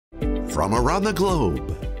from around the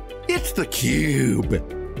globe. It's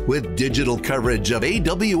theCUBE, with digital coverage of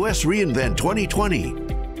AWS reInvent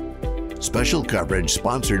 2020. Special coverage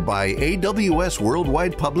sponsored by AWS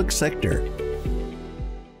Worldwide Public Sector.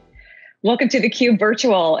 Welcome to theCUBE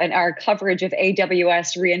Virtual and our coverage of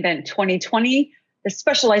AWS reInvent 2020, the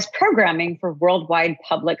specialized programming for worldwide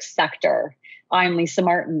public sector. I'm Lisa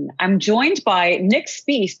Martin. I'm joined by Nick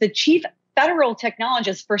Speece, the Chief Federal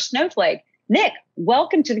Technologist for Snowflake. Nick,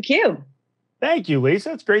 welcome to theCUBE. Thank you,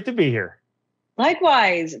 Lisa. It's great to be here.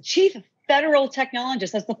 Likewise, Chief Federal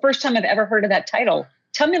Technologist. That's the first time I've ever heard of that title.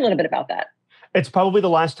 Tell me a little bit about that. It's probably the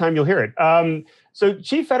last time you'll hear it. So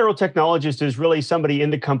Chief Federal Technologist is really somebody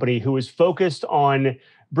in the company who is focused on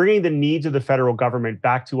bringing the needs of the federal government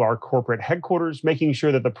back to our corporate headquarters, making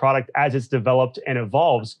sure that the product as it's developed and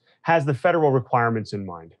evolves has the federal requirements in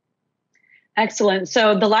mind. Excellent.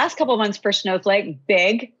 So the last couple of months for Snowflake,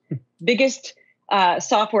 biggest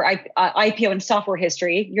software IPO in software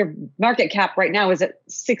history. Your market cap right now is at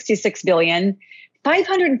 66 billion,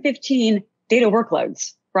 515 data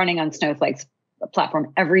workloads running on Snowflake's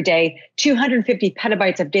platform every day, 250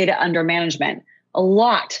 petabytes of data under management. A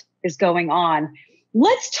lot is going on.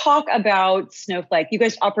 Let's talk about Snowflake. You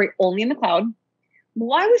guys operate only in the cloud.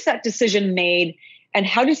 Why was that decision made, and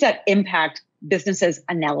how does that impact businesses'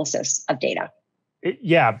 analysis of data?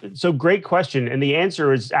 Yeah, so great question. And the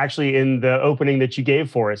answer is actually in the opening that you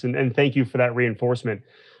gave for us. And thank you for that reinforcement.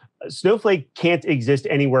 Snowflake can't exist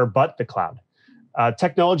anywhere but the cloud.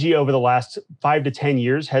 Technology over the last 5 to 10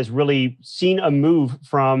 years has really seen a move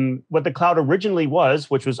from what the cloud originally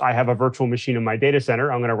was, which was I have a virtual machine in my data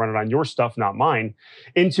center, I'm going to run it on your stuff, not mine,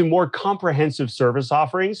 into more comprehensive service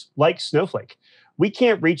offerings like Snowflake. We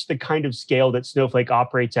can't reach the kind of scale that Snowflake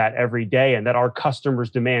operates at every day and that our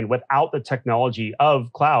customers demand without the technology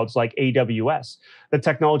of clouds like AWS. The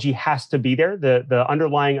technology has to be there. The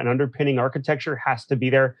underlying and underpinning architecture has to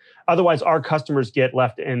be there. Otherwise, our customers get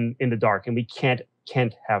left in the dark, and we can't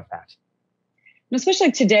have that. And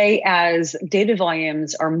especially today, as data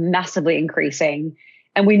volumes are massively increasing,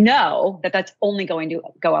 and we know that that's only going to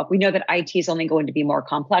go up. We know that IT is only going to be more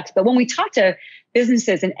complex. But when we talk to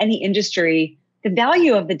businesses in any industry, the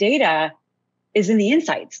value of the data is in the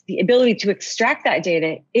insights, the ability to extract that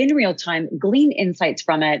data in real time, glean insights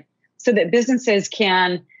from it so that businesses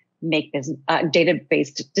can make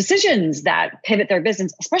data-based decisions that pivot their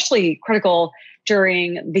business, especially critical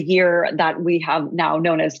during the year that we have now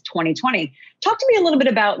known as 2020. Talk to me a little bit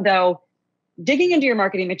about, though, digging into your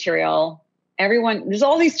marketing material. There's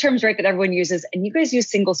all these terms, right, that everyone uses, and you guys use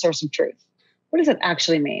single source of truth. What does it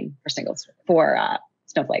actually mean for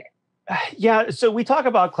Snowflake? Yeah, so we talk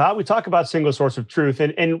about cloud, we talk about single source of truth.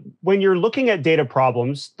 And when you're looking at data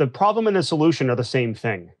problems, the problem and the solution are the same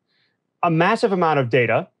thing. A massive amount of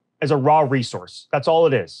data is a raw resource. That's all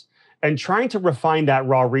it is. And trying to refine that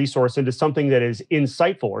raw resource into something that is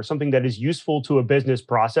insightful or something that is useful to a business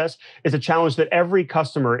process is a challenge that every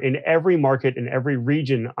customer in every market in every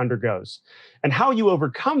region undergoes. And how you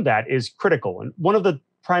overcome that is critical. And one of the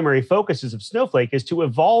primary focuses of Snowflake is to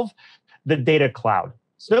evolve the data cloud.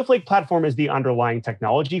 Snowflake platform is the underlying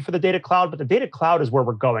technology for the data cloud, but the data cloud is where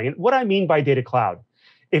we're going. And what I mean by data cloud,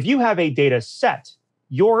 if you have a data set,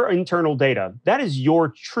 your internal data, that is your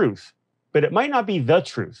truth, but it might not be the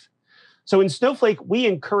truth. So in Snowflake, we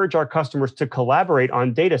encourage our customers to collaborate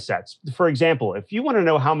on data sets. For example, if you want to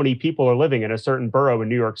know how many people are living in a certain borough in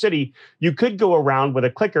New York City, you could go around with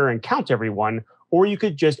a clicker and count everyone, or you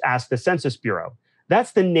could just ask the Census Bureau.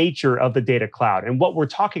 That's the nature of the data cloud and what we're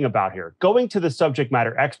talking about here. Going to the subject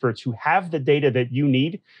matter experts who have the data that you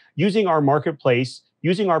need, using our marketplace,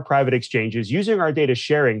 using our private exchanges, using our data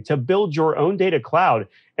sharing to build your own data cloud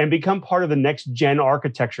and become part of the next gen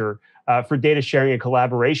architecture for data sharing and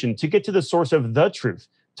collaboration to get to the source of the truth,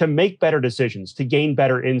 to make better decisions, to gain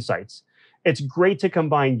better insights. It's great to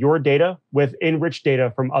combine your data with enriched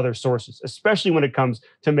data from other sources, especially when it comes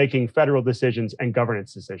to making federal decisions and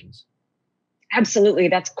governance decisions. Absolutely,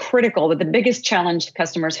 that's critical. But the biggest challenge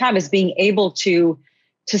customers have is being able to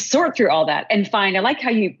sort through all that and find, I like how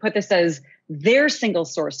you put this as their single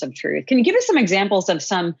source of truth. Can you give us some examples of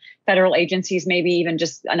some federal agencies, maybe even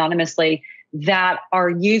just anonymously, that are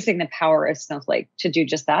using the power of Snowflake to do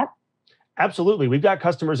just that? Absolutely. We've got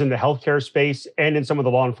customers in the healthcare space and in some of the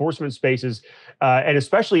law enforcement spaces, and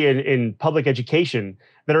especially in public education,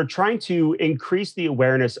 that are trying to increase the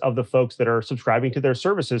awareness of the folks that are subscribing to their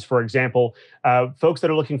services. For example, folks that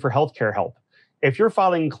are looking for healthcare help. If you're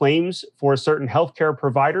filing claims for certain healthcare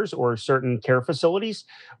providers or certain care facilities,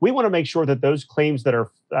 we want to make sure that those claims that are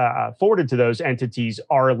forwarded to those entities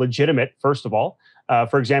are legitimate, first of all,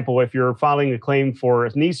 For example, if you're filing a claim for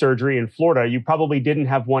knee surgery in Florida, you probably didn't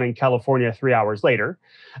have one in California 3 hours later.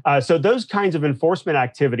 So those kinds of enforcement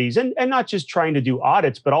activities, and not just trying to do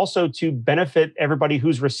audits, but also to benefit everybody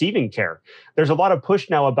who's receiving care. There's a lot of push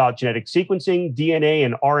now about genetic sequencing, DNA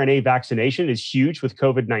and RNA vaccination is huge with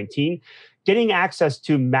COVID-19. Getting access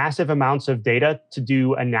to massive amounts of data to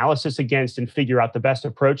do analysis against and figure out the best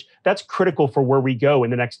approach, that's critical for where we go in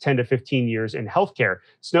the next 10 to 15 years in healthcare.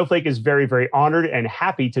 Snowflake is very, very honored and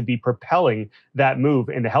happy to be propelling that move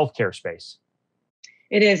in the healthcare space.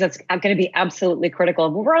 It is. It's going to be absolutely critical.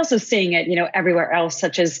 But we're also seeing it, everywhere else,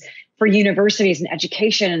 such as for universities and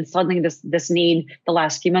education, and suddenly this need the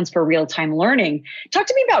last few months for real-time learning. Talk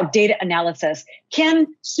to me about data analysis. Can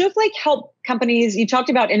Snowflake help companies? You talked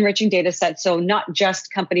about enriching data sets, so not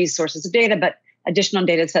just companies' sources of data, but additional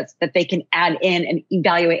data sets that they can add in and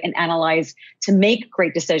evaluate and analyze to make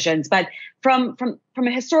great decisions. But from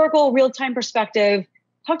a historical real-time perspective,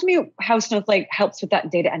 talk to me how Snowflake helps with that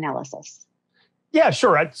data analysis. Yeah,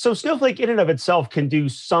 sure. So Snowflake in and of itself can do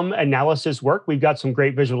some analysis work. We've got some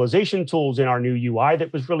great visualization tools in our new UI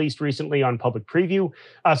that was released recently on public preview.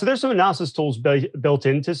 So there's some analysis tools built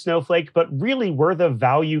into Snowflake, but really where the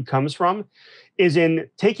value comes from is in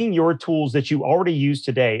taking your tools that you already use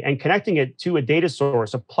today and connecting it to a data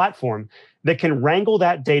source, a platform that can wrangle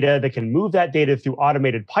that data, that can move that data through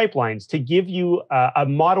automated pipelines to give you a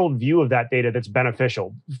modeled view of that data that's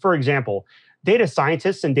beneficial. For example, data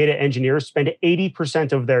scientists and data engineers spend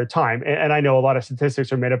 80% of their time, and I know a lot of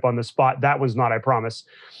statistics are made up on the spot. That was not, I promise.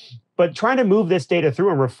 But trying to move this data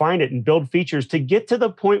through and refine it and build features to get to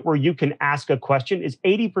the point where you can ask a question is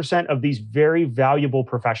 80% of these very valuable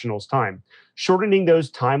professionals' time. Shortening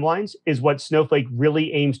those timelines is what Snowflake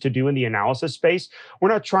really aims to do in the analysis space. We're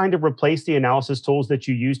not trying to replace the analysis tools that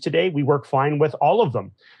you use today. We work fine with all of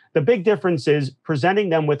them. The big difference is presenting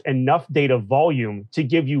them with enough data volume to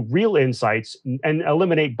give you real insights and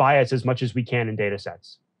eliminate bias as much as we can in data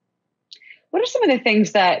sets. What are some of the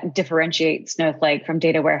things that differentiate Snowflake from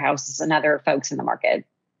data warehouses and other folks in the market?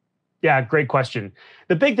 Yeah, great question.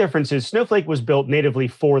 The big difference is Snowflake was built natively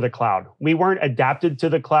for the cloud. We weren't adapted to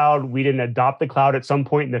the cloud. We didn't adopt the cloud at some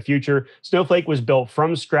point in the future. Snowflake was built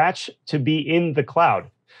from scratch to be in the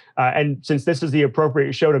cloud. And since this is the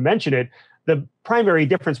appropriate show to mention it, the primary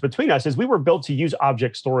difference between us is we were built to use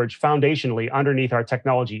object storage foundationally underneath our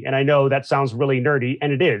technology. And I know that sounds really nerdy,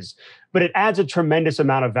 and it is, but it adds a tremendous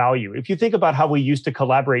amount of value. If you think about how we used to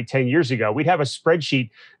collaborate 10 years ago, we'd have a spreadsheet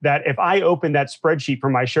that if I opened that spreadsheet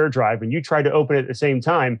from my share drive and you tried to open it at the same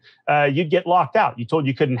time, you'd get locked out. You told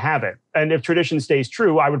you couldn't have it. And if tradition stays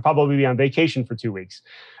true, I would probably be on vacation for 2 weeks.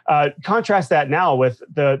 Contrast that now with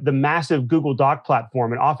the massive Google Doc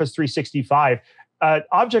platform and Office 365.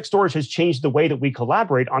 Object storage has changed the way that we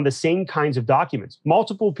collaborate on the same kinds of documents.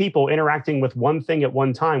 Multiple people interacting with one thing at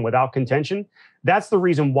one time without contention. That's the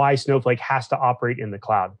reason why Snowflake has to operate in the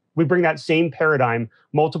cloud. We bring that same paradigm,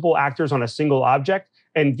 multiple actors on a single object,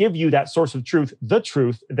 and give you that source of truth, the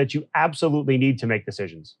truth that you absolutely need to make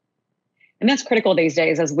decisions. And that's critical these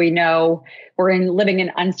days. As we know, we're living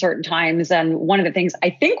in uncertain times. And one of the things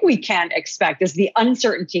I think we can expect is the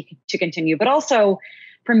uncertainty to continue, but also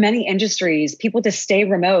for many industries, people to stay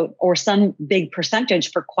remote or some big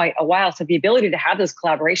percentage for quite a while. So the ability to have those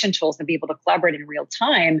collaboration tools and be able to collaborate in real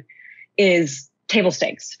time is table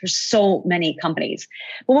stakes for so many companies.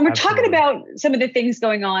 But when we're talking about some of the things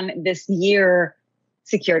going on this year,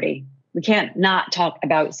 security, we can't not talk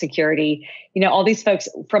about security. All these folks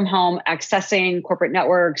from home accessing corporate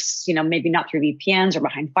networks, maybe not through VPNs or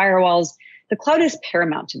behind firewalls. The cloud is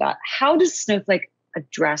paramount to that. How does Snowflake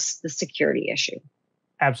address the security issue?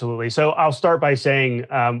 Absolutely. So I'll start by saying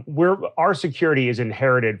our security is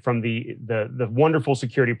inherited from the wonderful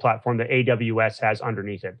security platform that AWS has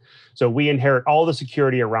underneath it. So we inherit all the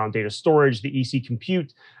security around data storage, the EC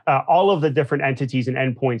compute, all of the different entities and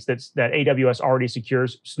endpoints that AWS already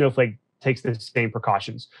secures. Snowflake takes the same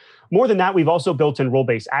precautions. More than that, we've also built in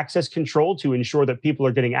role-based access control to ensure that people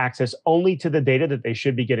are getting access only to the data that they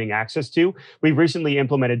should be getting access to. We've recently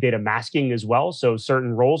implemented data masking as well, so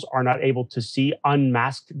certain roles are not able to see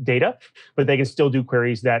unmasked data, but they can still do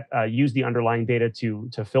queries that use the underlying data to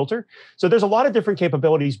filter. So there's a lot of different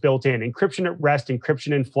capabilities built in: encryption at rest,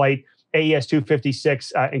 encryption in flight, AES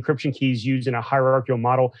 256 encryption keys used in a hierarchical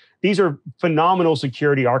model. These are phenomenal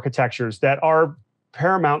security architectures that are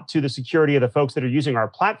paramount to the security of the folks that are using our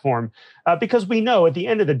platform, because we know at the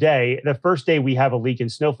end of the day, the first day we have a leak in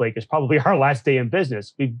Snowflake is probably our last day in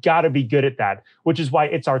business. We've got to be good at that, which is why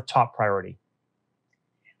it's our top priority.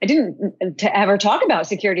 I didn't to ever talk about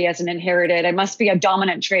security as an inherited. It must be a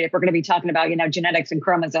dominant trait if we're going to be talking about, genetics and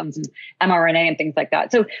chromosomes and mRNA and things like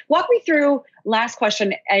that. So walk me through, last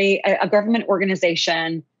question, a government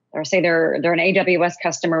organization, or say they're an AWS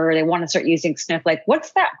customer, they want to start using Snowflake.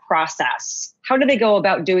 What's that process? How do they go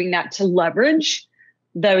about doing that to leverage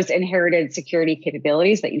those inherited security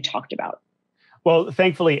capabilities that you talked about? Well,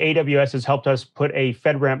 thankfully, AWS has helped us put a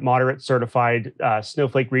FedRAMP moderate certified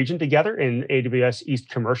Snowflake region together in AWS East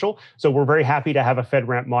Commercial. So we're very happy to have a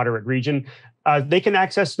FedRAMP moderate region. They can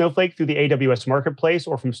access Snowflake through the AWS Marketplace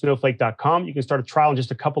or from snowflake.com. You can start a trial in just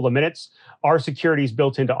a couple of minutes. Our security is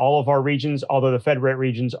built into all of our regions, although the FedRAMP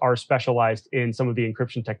regions are specialized in some of the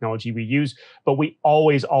encryption technology we use. But we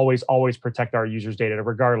always, always, always protect our users' data,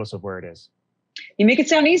 regardless of where it is. You make it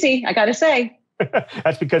sound easy, I got to say.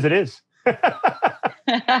 That's because it is.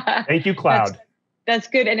 Thank you, cloud. That's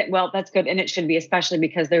good. That's good. And it should be, especially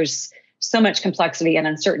because there's so much complexity and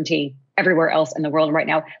uncertainty everywhere else in the world right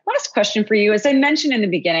now. Last question for you. As I mentioned in the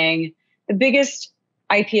beginning, the biggest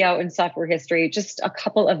IPO in software history just a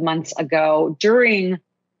couple of months ago, during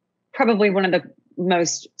probably one of the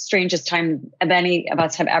most strangest time of any of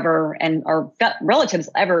us have ever, and our relatives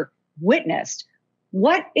ever witnessed.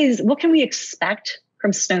 What can we expect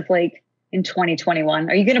from Snowflake in 2021?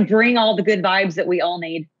 Are you going to bring all the good vibes that we all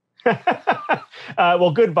need?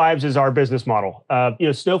 Well, good vibes is our business model.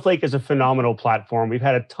 Snowflake is a phenomenal platform. We've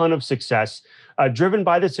had a ton of success, driven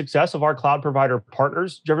by the success of our cloud provider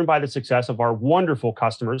partners, driven by the success of our wonderful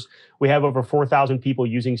customers. We have over 4,000 people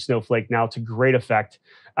using Snowflake now to great effect.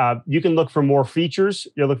 You can look for more features,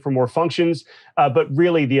 you look for more functions, but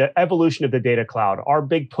really the evolution of the data cloud, our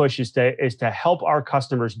big push is to help our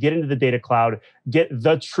customers get into the data cloud, get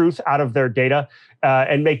the truth out of their data,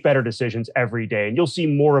 and make better decisions every day. And you'll see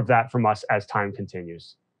more of that from us as time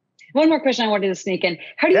continues. One more question I wanted to sneak in.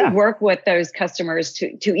 How do you work with those customers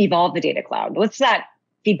to evolve the data cloud? What's that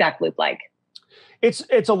feedback loop like?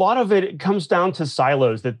 It's a lot of it comes down to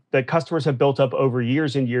silos that customers have built up over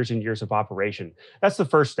years and years and years of operation. That's the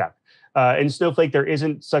first step. In Snowflake, there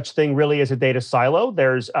isn't such thing really as a data silo.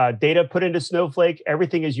 There's data put into Snowflake.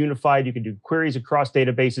 Everything is unified. You can do queries across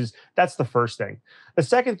databases. That's the first thing. The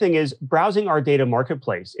second thing is browsing our data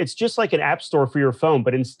marketplace. It's just like an app store for your phone,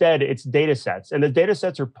 but instead it's data sets. And the data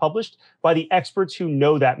sets are published by the experts who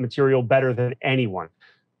know that material better than anyone.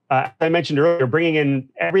 As I mentioned earlier, bringing in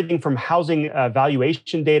everything from housing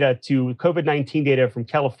valuation data to COVID-19 data from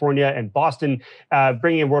California and Boston,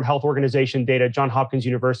 bringing in World Health Organization data, Johns Hopkins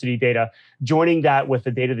University data, joining that with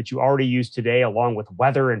the data that you already use today, along with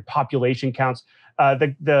weather and population counts.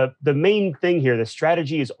 The main thing here, the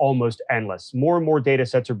strategy is almost endless. More and more data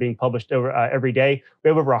sets are being published every day. We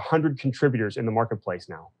have over 100 contributors in the marketplace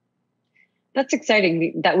now. That's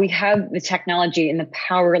exciting that we have the technology and the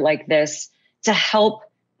power like this to help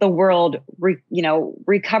the world,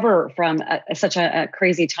 recover from such a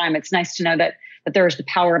crazy time. It's nice to know that there's the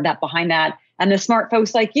power of that behind that, and the smart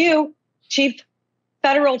folks like you, Chief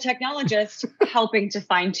Federal Technologist, helping to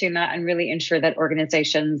fine tune that and really ensure that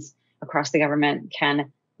organizations across the government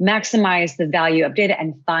can maximize the value of data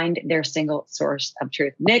and find their single source of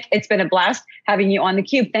truth. Nick, it's been a blast having you on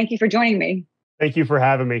theCUBE. Thank you for joining me. Thank you for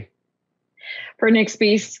having me. For Nick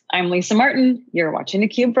Speece, I'm Lisa Martin. You're watching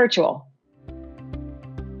theCUBE Virtual.